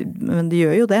 men de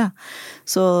gjør jo det.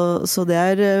 Så det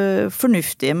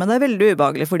fornuftig, men det veldig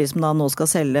ubehagelig for de som da nå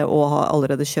skal selge og har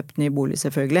allerede kjøpt ny bolig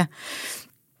selvfølgelig.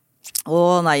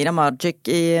 Og Naira Magic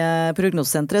I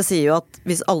prognosesenteret sier jo at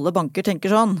hvis alle banker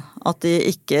tenker sånn, at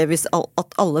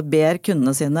at alle ber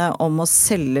kundene sine om å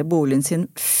selge boligen sin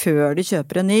før de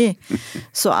kjøper en ny,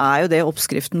 så jo det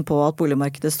oppskriften på at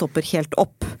boligmarkedet stopper helt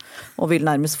opp, og vil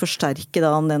nærmest forsterke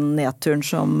da den nedturen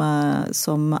som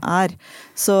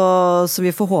Så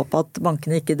vi får håpe at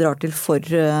bankene ikke drar til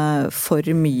for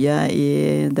mye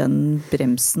I den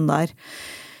bremsen der.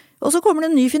 Og så kommer det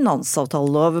en ny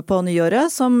finansavtalelov på nyåret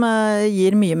som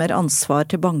gir mye mer ansvar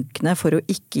til bankene for å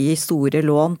ikke gi store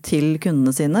lån til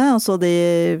kundene sine. Altså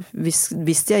hvis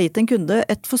de har gitt en kunde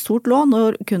et for stort lån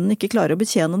og kunden ikke klarer å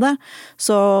betjene det,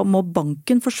 så må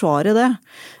banken forsvare det,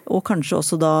 og kanskje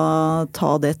også da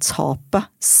ta det tapet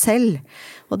selv.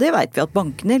 Og det vet vi at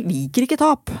bankene liker ikke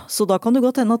tap, så da kan det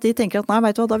godt hende at de tenker at nei,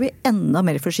 vet du hva, da vi enda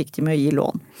mer forsiktige med å gi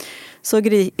lån. Så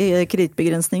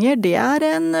kredittbegrensninger, det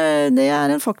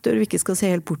en faktor vi ikke skal se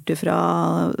helt bort fra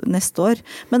neste år.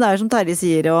 Men det som Terje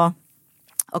sier, og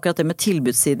akkurat det med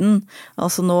tilbudssiden,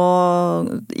 altså nå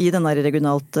I denne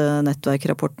regionalt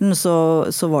nettverkrapporten så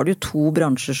var det jo 2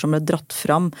 bransjer som ble dratt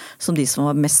fram som de som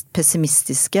var mest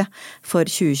pessimistiske for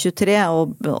 2023,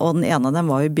 og den ene av dem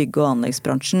var jo bygg- og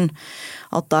anleggsbransjen.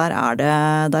 At der har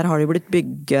det blitt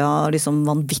bygget liksom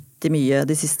vanvittig mye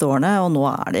de siste årene, og nå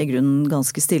det I grunnen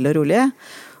ganske stille og rolig.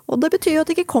 Og det betyr jo at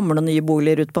det ikke kommer noen nye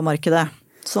boliger ut på markedet,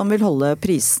 som vil holde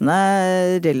prisene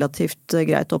relativt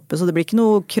greit oppe. Så det blir ikke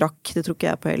noe krakk, det tror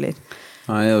ikke jeg på heller.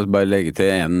 Nei, jeg vil bare legge til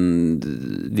en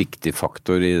viktig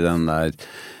faktor I den der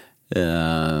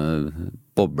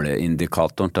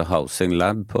bobleindikatoren til Housing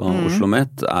Lab på Oslo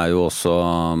Met jo også,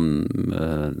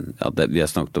 vi har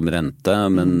snakket om rente,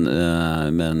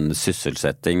 men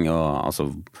sysselsetting og altså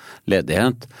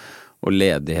ledighet. Og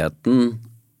ledigheten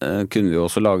kunne vi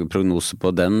også lage prognoser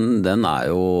på, den har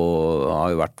jo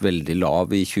vært veldig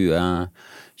lav I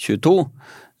 2022.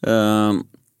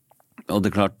 Og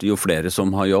det klart, jo flere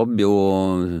som har jobb, jo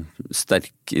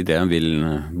sterk I det vil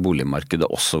boligmarkedet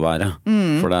også være.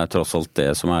 For det tross alt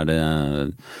det som det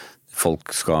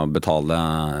folk skal betale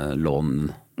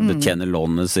lån, betjene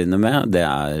lånene sine med,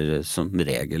 det som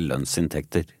regel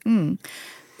lønnsinntekter.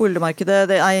 Boligmarkedet,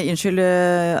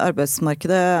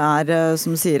 arbeidsmarkedet som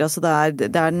du sier, altså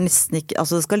det nesten ikke,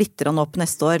 altså det skal litt opp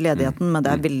neste år, ledigheten, men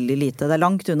det veldig lite. Det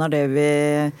langt under det vi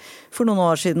for noen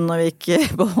år siden, når vi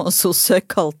gikk på SOSØ,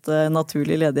 kalte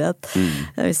naturlig ledighet.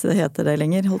 Hvis det heter det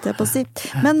lenger, holdt jeg på å si.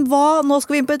 Men nå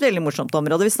skal vi inn på et veldig morsomt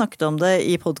område. Vi snakket om det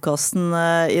I podcasten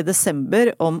I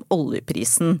desember, om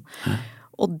oljeprisen.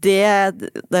 Og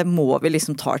det må vi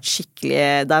liksom ta et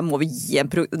skikkelig, der må vi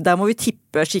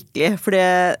tippe skikkelig, for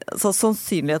så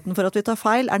sannsynligheten for at vi tar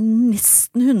feil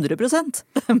nesten 100%.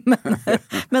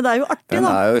 Men det jo artig da.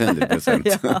 Den jo 100%.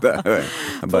 Ja. Det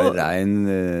jo bare ren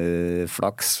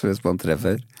flaks hvis man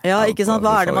treffer. Ja, ikke sant?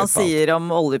 Hva det man sier om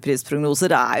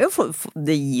oljeprisprognoser?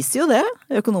 Det gis jo det.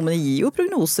 Økonomene gir jo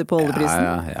prognoser på oljeprisen.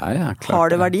 Ja, klart. Har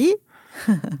det verdi?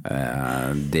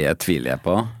 Det tviler jeg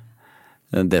på.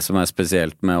 Det som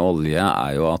spesielt med olje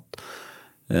jo at,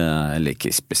 eller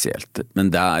ikke spesielt, men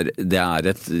det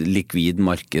et likvid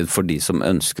marked for de som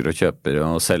ønsker å kjøpe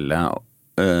og selge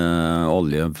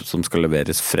olje som skal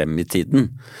leveres frem i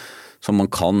tiden. Så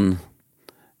man kan,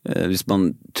 hvis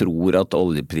man tror at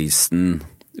oljeprisen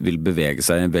vil bevege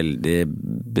seg i en veldig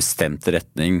bestemt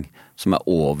retning som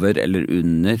over eller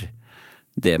under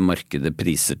det markedet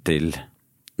priser til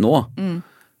nå,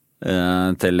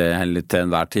 til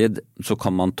enhver tid, så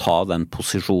kan man ta den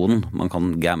posisjonen. Man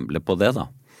kan gamble på det da.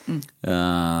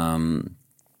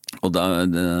 Og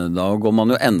da går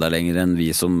man jo enda lenger enn vi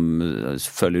som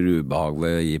føler ubehag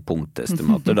ved å gi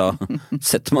punktestimater. Da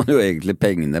setter man jo egentlig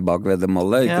pengene bak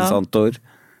veddemålet, ikke sant, Tor?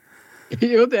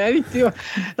 Jo, det riktig.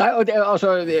 Nei,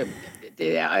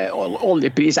 og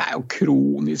oljepris jo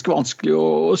kronisk vanskelig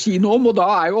å si noe om, og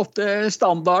da jo ofte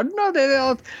standarden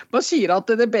at man sier at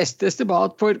det beste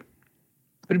estimat for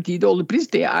fremtidig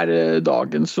oljepris, det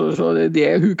dagens, så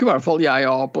det huker i hvert fall jeg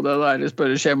av på det der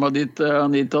spørreskjemaet ditt,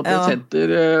 Anita, at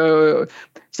det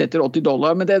setter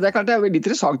 $80, men det klart det veldig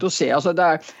interessant å se, altså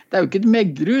det jo ikke et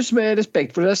meglerhus med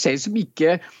respekt for seg selv som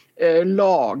ikke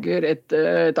lager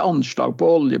et anslag på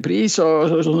oljepris,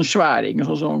 og sånne sværinger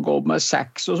sånn som Goldman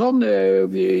Sachs og sånn,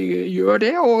 gjør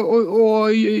det,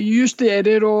 og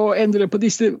justerer og endrer på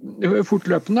disse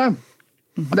fortløpende.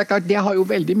 Og det klart, det har jo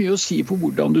veldig mye å si for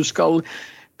hvordan du skal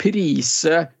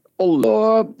prise olje.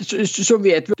 Og så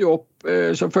vet vi jo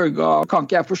som følge av, kan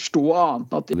ikke jeg forstå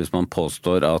annet at hvis man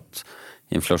påstår at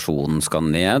inflasjonen skal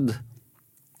ned,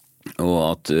 og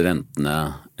at rentene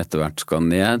etter hvert skal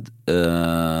ned,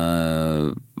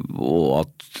 og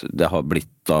at det har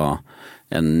blitt da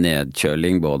en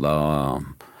nedkjøling både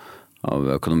av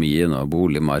økonomien og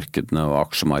boligmarkedene og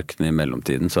aksjemarkedene i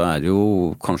mellomtiden, så det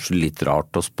jo kanskje litt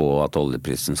rart å spå at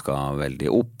oljeprisen skal veldig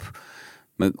opp.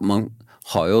 Men man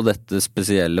har jo dette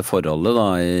spesielle forholdet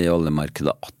da i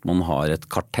oljemarkedet at man har et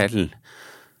kartell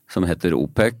som heter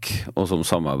OPEC, og som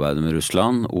samarbeider med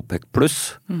Russland, OPEC+.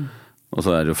 Og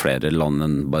så det jo flere land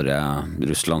enn bare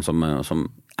Russland som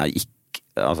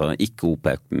ikke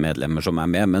OPEC-medlemmer som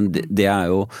med, men det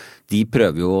jo, de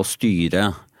prøver jo å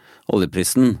styre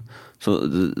oljeprisen. Så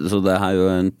det jo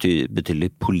en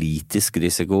betydelig politisk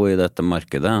risiko i dette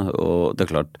markedet, og det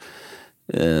klart,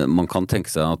 man kan tenke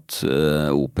seg at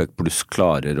OPEC Plus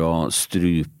klarer å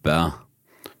strupe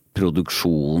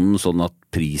produksjonen sånn at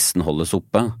prisen holdes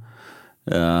oppe,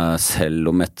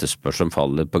 selv om etterspørselen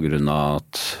faller på grunn av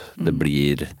at det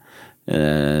blir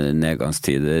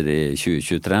nedgangstider i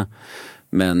 2023.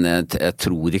 Men jeg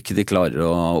tror ikke de klarer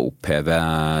å oppheve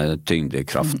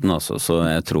tyngdekraften, altså. Så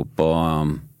jeg tror på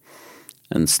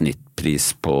en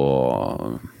snittpris på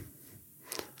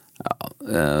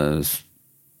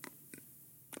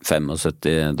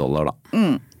 $75 da.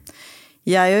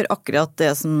 Jeg gjør akkurat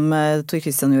det som Tor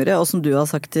Christian gjorde, og som du har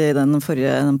sagt i den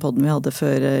podden vi hadde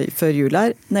før jul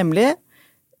her, nemlig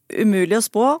umulig å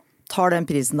spå, tar den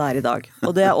prisen det i dag,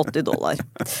 og det $80.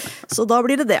 Så da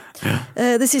blir det.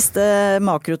 Det siste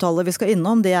makrotallet vi skal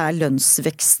innom, det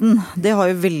lønnsveksten. Det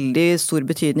har jo veldig stor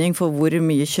betydning for hvor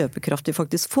mye kjøpekraft vi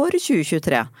faktisk får i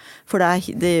 2023. For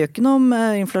det gjør ikke noe om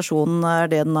inflasjonen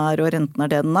det den og renten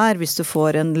det den hvis du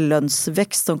får en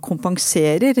lønnsvekst som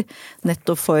kompenserer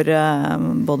nettopp for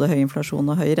både høy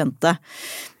inflasjon og høy rente.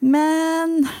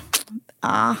 Men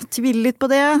tviler litt på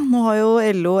det. Nå har jo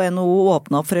LO og NHO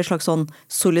åpnet opp for et slags sånn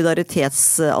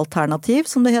solidaritetsalternativ,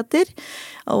 som det heter.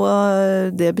 Og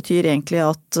det betyr egentlig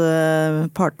at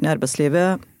partene i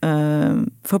arbeidslivet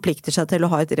forplikter seg til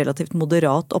å ha et relativt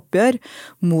moderat oppgjør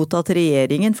mot at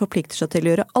regjeringen forplikter seg til å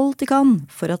gjøre alt de kan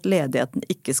for at ledigheten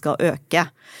ikke skal øke.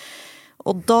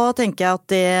 Og da tenker jeg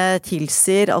at det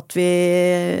tilsier at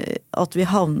vi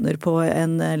havner på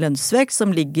en lønnsvekst som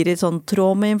ligger i sånn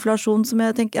tråd med inflasjon som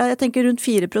jeg tenker rundt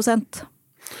 4%.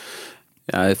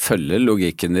 Jeg følger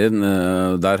logikken din.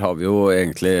 Der har vi jo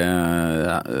egentlig,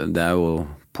 det jo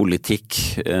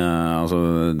politikk.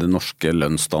 Altså den norske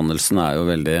lønnsdannelsen jo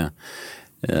veldig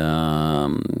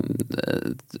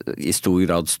i stor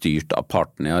grad styrt av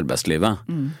partene i arbeidslivet.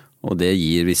 Og det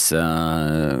gir visse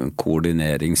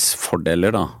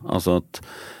koordineringsfordeler da. Altså at,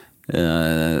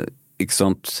 ikke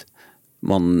sant,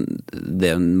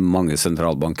 det mange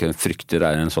sentralbanker frykter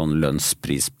en sånn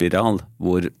lønnsprisspiral,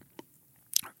 hvor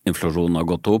inflasjonen har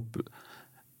gått opp,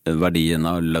 verdien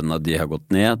av lønna de har gått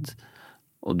ned,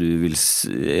 og du vil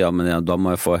da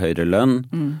må jeg få høyere lønn.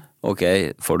 Ok,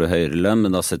 får du høyere lønn,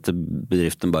 men da setter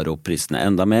bedriften bare opp prisene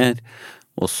enda mer,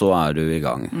 og så du i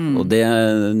gang. Og det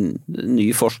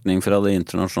ny forskning fra det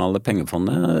internasjonale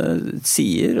pengefondet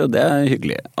sier, og det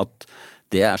hyggelig, at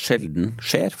det sjelden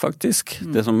skjer faktisk.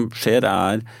 Det som skjer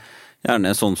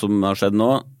gjerne sånn som har skjedd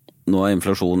nå. Nå har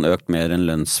inflasjonen økt mer enn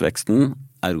lønnsveksten,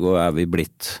 ergo vi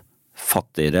blitt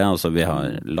fattigere, altså vi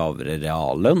har lavere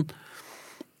reallønn.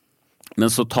 Men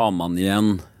så tar man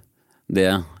igjen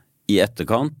det i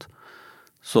etterkant,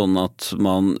 sånn at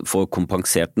man får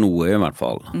kompensert noe i hvert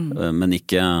fall, men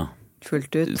ikke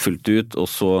fullt ut, og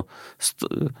så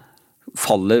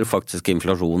faller faktisk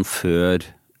inflasjonen før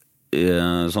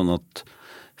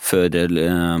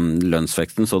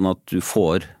lønnsveksten, sånn at du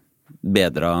får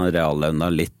bedre reallønna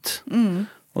litt.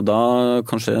 Og da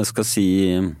kanskje jeg skal si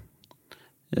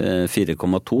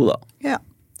 4,2 da. Ja.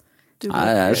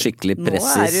 Jeg skikkelig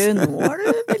pressis. Nå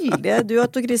du veldig. Du,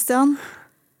 Otto Christian?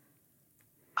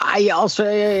 Nei, altså,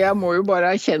 jeg må jo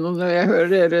bare erkjenne når jeg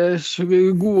hører deres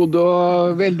gode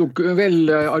og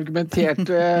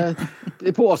velargumenterte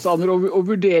påstander og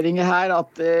vurderinger her,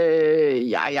 at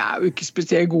jeg jo ikke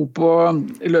spesielt god på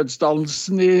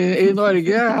lønnsdannelsen i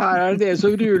Norge. Her det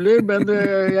som ruller, men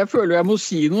jeg føler jeg må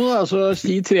si noe, altså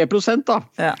si 3% da.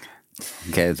 Ja.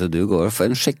 Ok, så du går for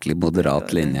en skikkelig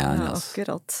moderat linje her. Ja, altså.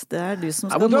 akkurat. Det du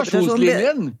som skal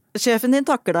moderasjonslinjen. Sjefen din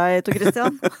takker deg, Otto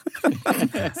Christian.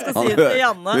 Skal si det til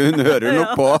Janne. Hun hører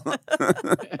nok på.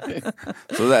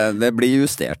 Så det blir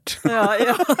justert. Ja,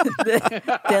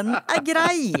 den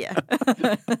grei.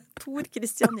 Tor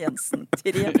Christian Jensen,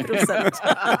 3%.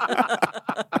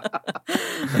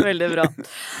 Veldig bra.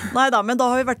 Neida, men da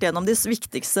har vi vært gjennom de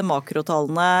viktigste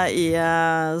makrotallene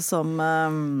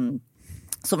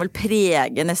som vil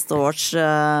prege neste års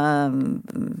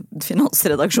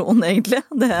finansredaksjon, egentlig.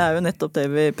 Det jo nettopp det,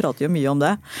 vi prater jo mye om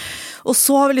det. Og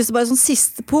så har vi lyst til bare sånn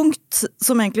siste punkt,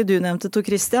 som egentlig du nevnte, Tor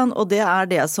Christian, og det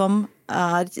det som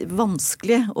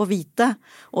vanskelig å vite,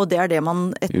 og det det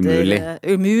man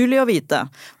umulig å vite,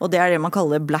 og det det man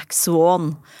kaller black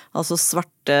swan, altså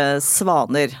svarte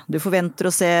svaner. Du forventer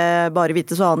å se bare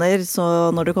hvite svaner,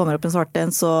 så når det kommer opp en svarte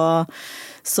en,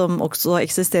 som også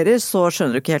eksisterer, så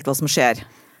skjønner du ikke helt hva som skjer.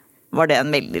 Var det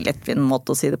en veldig lettvinn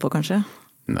måte å si det på, kanskje?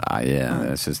 Nei,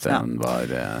 jeg synes den var...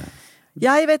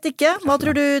 Jeg vet ikke. Hva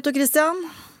tror du, Tor Christian?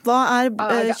 Hva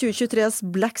 2023s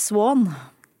Black Swan?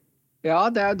 Ja,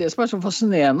 det jo det som så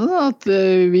fascinerende, da, at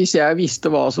hvis jeg visste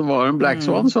hva som var en Black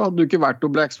Swan, så hadde du ikke vært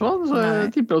noen Black Swan, så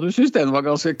jeg tipper at du synes den var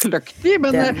ganske kløktig,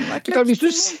 men hvis du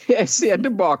ser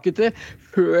tilbake til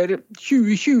før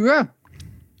 2020,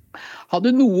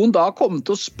 hadde noen da kommet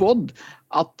og spådd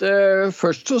at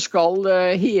først så skal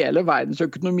hele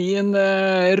verdensøkonomien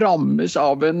rammes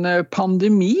av en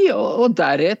pandemi, og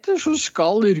deretter så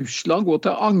skal Russland gå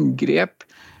til angrep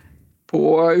på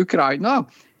Ukraina.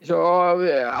 Så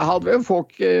hadde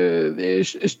folk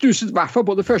stusset I hvert fall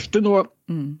på det første. Nå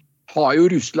har jo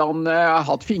Russland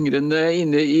hatt fingrene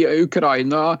inne I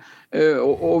Ukraina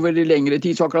over lengre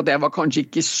tid, så akkurat det var kanskje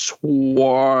ikke så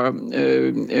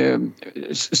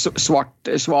svart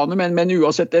svane, men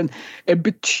uansett en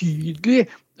betydelig,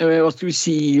 hva skal vi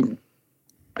si,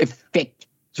 effekt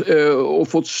og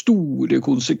fått store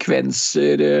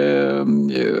konsekvenser,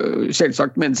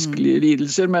 selvsagt menneskelige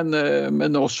lidelser,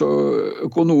 men også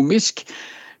økonomisk.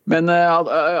 Men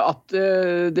at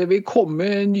det vil komme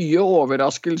nye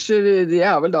overraskelser, det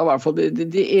vel da I hvert fall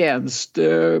det eneste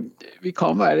vi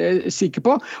kan være sikre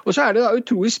på. Og så det da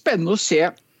utrolig spennende å se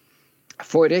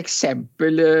for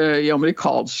eksempel I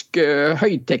amerikansk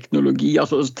høyteknologi,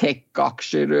 altså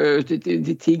tech-aksjer,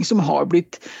 de ting som har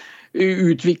blitt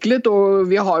utviklet, og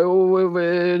vi har jo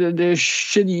det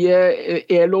geniet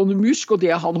Elon Musk og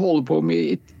det han holder på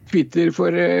med I Twitter for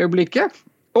øyeblikket.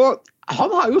 Og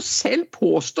han har jo selv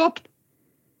påstått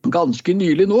ganske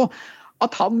nylig nå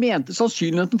at han mente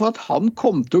sannsynligheten for at han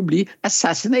kom til å bli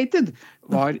assassinated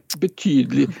var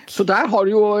betydelig. Så der har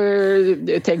du jo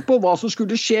tenkt på hva som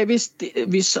skulle skje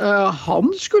hvis han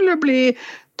skulle bli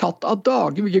tatt av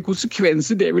dagen, hvilke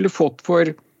konsekvenser det ville fått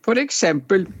for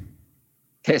eksempel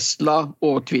Tesla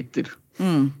og Twitter.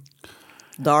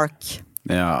 Dark.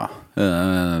 Ja,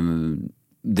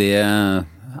 det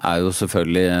jo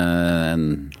selvfølgelig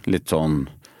en litt sånn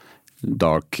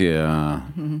dark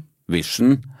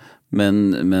vision,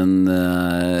 men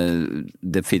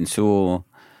det finnes jo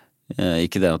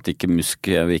ikke det at ikke Musk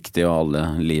viktig og alle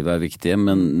liv viktige,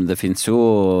 men det finnes jo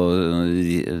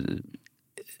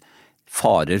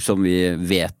farer som vi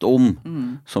vet om,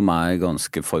 som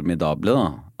ganske formidable da.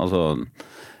 Altså,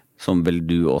 som vel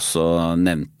du også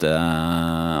nevnte,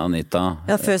 Anita.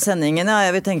 Ja, før sendingen,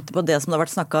 jeg tenkte på det som det har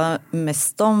vært snakket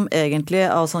mest om, egentlig,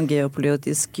 av sånn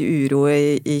geopolitisk uro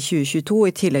i 2022,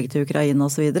 i tillegg til Ukraina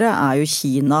og så videre, jo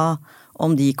Kina,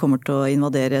 om de kommer til å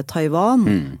invadere Taiwan,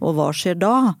 og hva skjer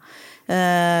da?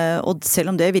 Og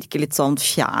selv om det virker litt sånn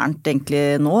fjernt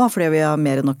egentlig nå, fordi vi har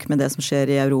mer enn nok med det som skjer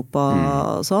i Europa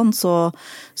og sånn, så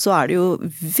det jo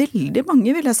veldig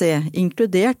mange, vil jeg si,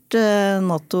 inkludert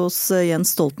NATOs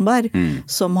Jens Stoltenberg,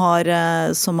 som har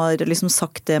liksom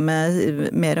sagt det med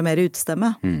mer og mer utstemme.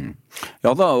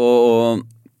 Ja da, og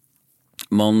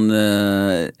man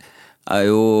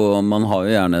man har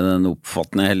jo gjerne den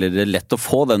oppfatningen, eller det lett å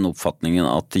få den oppfatningen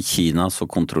at i Kina så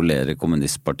kontrollerer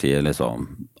kommunistpartiet liksom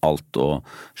alt, og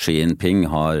Xi Jinping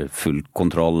har full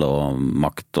kontroll og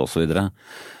makt og så videre.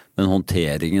 Men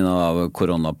håndteringen av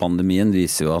koronapandemien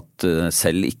viser jo at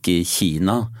selv ikke i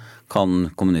Kina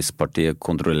kan kommunistpartiet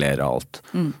kontrollere alt.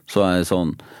 Så det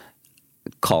sånn,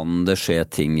 kan det skje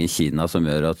ting i Kina som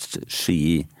gjør at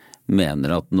Xi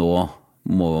mener at nå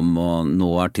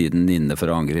tiden inne for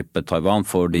å angripe Taiwan,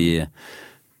 fordi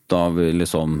da vil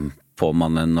liksom får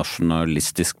man en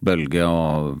nasjonalistisk bølge,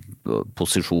 og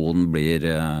posisjonen blir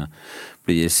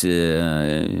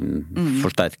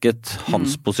forsterket,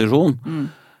 hans posisjon.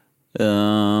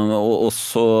 Og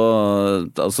også,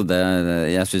 altså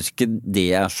jeg synes ikke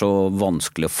det så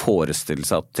vanskelig å forestille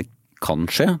seg at det kan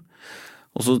skje.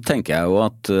 Og så tenker jeg jo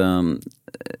at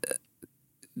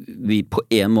vi på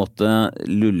en måte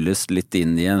lulles litt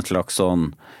inn i en slags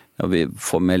sånn, ja, vi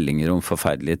får meldinger om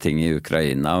forferdelige ting i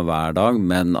Ukraina hver dag,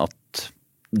 men at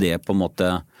det på en måte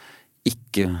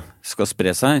ikke skal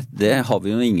spre seg, det har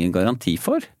vi jo ingen garanti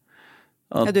for.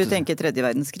 At, du tenker tredje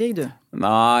verdenskrig, du?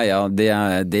 Nei, ja, det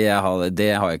har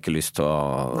jeg ikke lyst til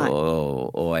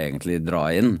å egentlig dra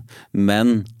inn.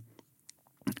 Men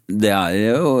det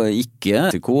jo ikke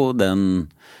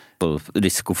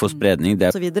risiko for spredning.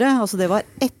 Og så videre. Altså det var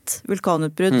ett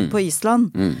vulkanutbrudd på Island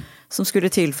som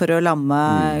skulle til for å lamme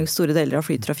store deler av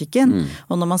flytrafikken.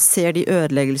 Og når man ser de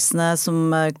ødeleggelsene som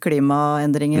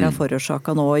klimaendringer har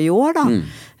forårsaket nå i år,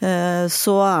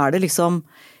 så det liksom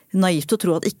naivt å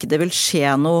tro at ikke det vil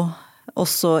skje noe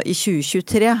også i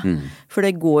 2023. For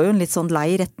det går jo en litt sånn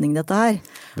lei retning dette her.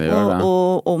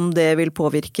 Og om det vil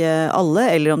påvirke alle,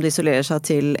 eller om det isolerer seg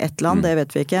til ett land, det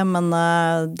vet vi ikke. Men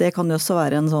det kan jo også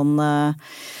være en sånn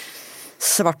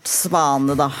svart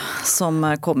svane da, som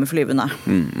kommer flyvende.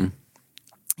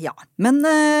 Ja, men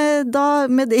da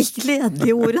med de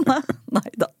gledelige ordene,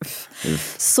 neida,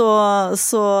 så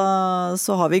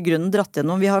har vi i grunnen dratt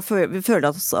gjennom. Vi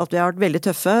føler at vi har vært veldig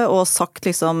tøffe og sagt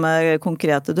liksom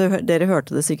konkrete, dere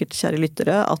hørte det sikkert, kjære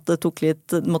lyttere, at det tok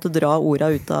litt, måtte dra orda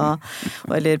ut av,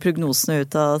 eller prognosene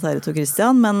ut av Terje og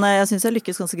Christian, men jeg synes jeg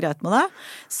lykkes ganske greit med det.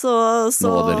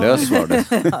 Nådeløs var det.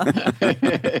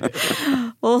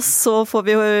 Og så får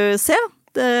vi jo se.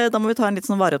 Da må vi ta en litt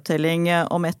sånn vareopptelling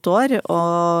om 1 år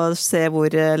og se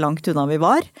hvor langt unna vi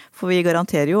var, for vi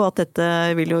garanterer jo at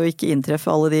dette vil jo ikke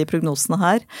inntreffe alle de prognosene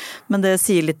her, men det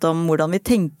sier litt om hvordan vi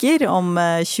tenker om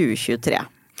 2023.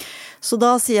 Så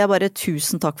da sier jeg bare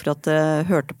tusen takk for at dere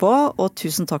hørte på, og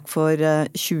tusen takk for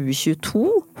 2022.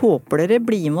 Håper dere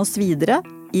blir med oss videre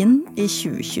inn i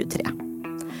 2023.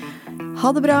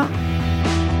 Ha det bra!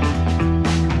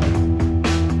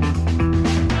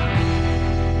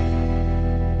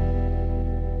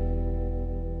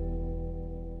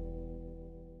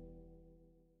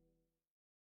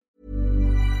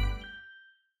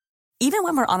 Even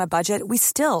when we're on a budget, we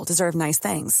still deserve nice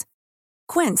things.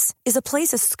 Quince is a place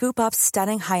to scoop up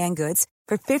stunning high-end goods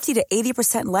for 50 to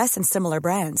 80% less than similar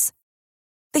brands.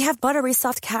 They have buttery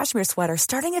soft cashmere sweaters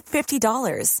starting at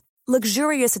 $50,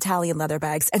 luxurious Italian leather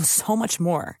bags, and so much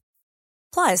more.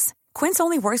 Plus, Quince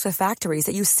only works with factories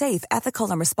that use safe, ethical,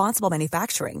 and responsible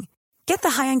manufacturing. Get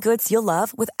the high-end goods you'll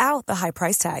love without the high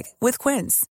price tag with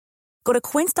Quince. Go to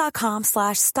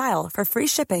quince.com/style for free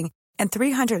shipping and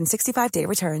 365-day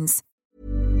returns.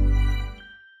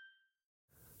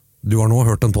 Du har nå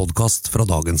hørt en podcast fra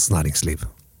Dagens Næringsliv.